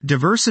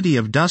Diversity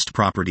of dust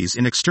properties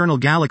in external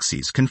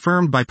galaxies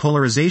confirmed by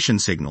polarization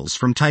signals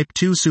from Type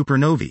II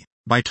supernovae,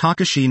 by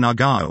Takashi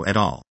Nagao et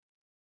al.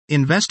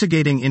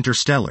 Investigating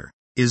interstellar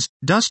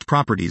dust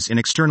properties in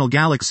external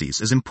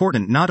galaxies is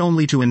important not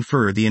only to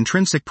infer the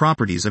intrinsic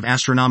properties of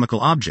astronomical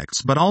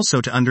objects but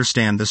also to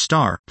understand the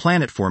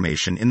star-planet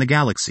formation in the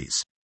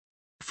galaxies.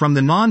 From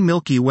the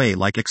non-Milky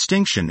Way-like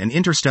extinction and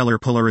interstellar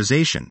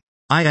polarization,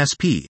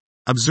 ISP,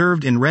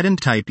 observed in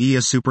reddened Type Ia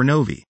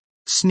supernovae,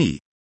 SNI,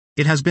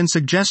 it has been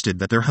suggested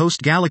that their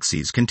host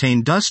galaxies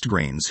contain dust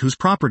grains whose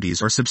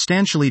properties are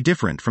substantially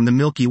different from the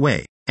Milky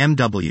Way,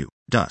 MW,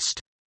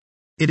 dust.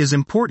 It is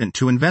important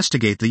to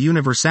investigate the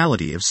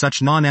universality of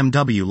such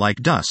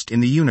non-MW-like dust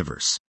in the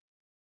universe.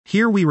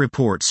 Here we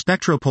report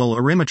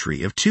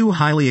spectropolarimetry of two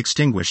highly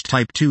extinguished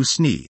Type II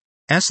SNI,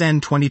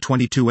 SN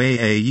 2022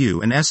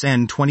 AAU and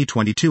SN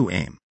 2022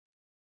 AIM.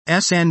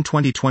 SN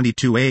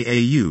 2022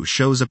 AAU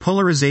shows a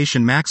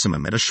polarization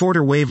maximum at a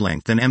shorter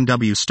wavelength than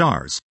MW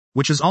stars,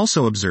 which is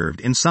also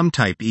observed in some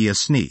Type Ia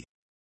SNI.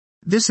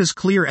 This is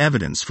clear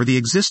evidence for the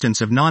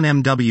existence of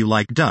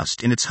non-MW-like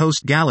dust in its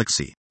host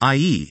galaxy,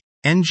 i.e.,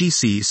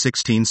 NGC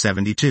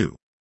 1672.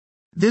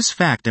 This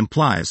fact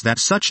implies that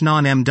such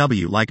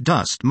non-MW-like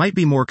dust might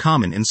be more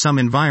common in some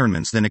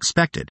environments than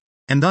expected,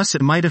 and thus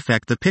it might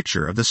affect the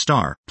picture of the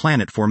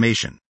star-planet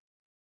formation.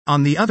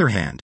 On the other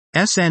hand,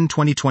 SN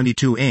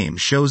 2022 AIM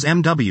shows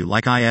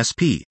MW-like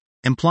ISP,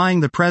 implying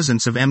the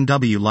presence of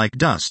MW-like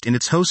dust in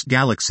its host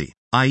galaxy,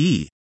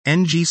 i.e.,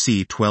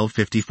 NGC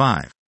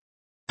 1255.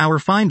 Our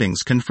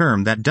findings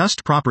confirm that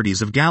dust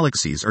properties of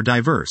galaxies are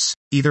diverse,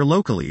 either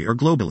locally or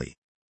globally.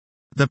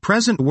 The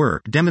present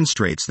work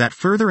demonstrates that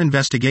further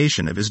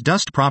investigation of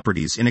dust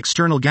properties in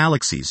external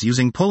galaxies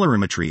using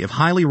polarimetry of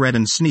highly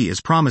reddened SNI is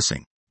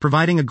promising,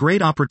 providing a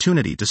great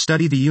opportunity to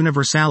study the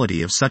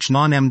universality of such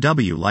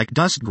non-MW-like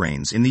dust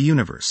grains in the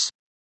universe.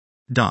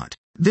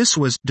 This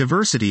was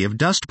Diversity of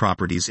Dust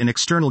Properties in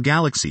External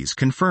Galaxies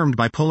Confirmed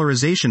by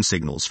Polarization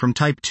Signals from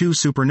Type II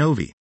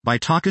Supernovae, by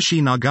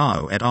Takashi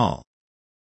Nagao et al.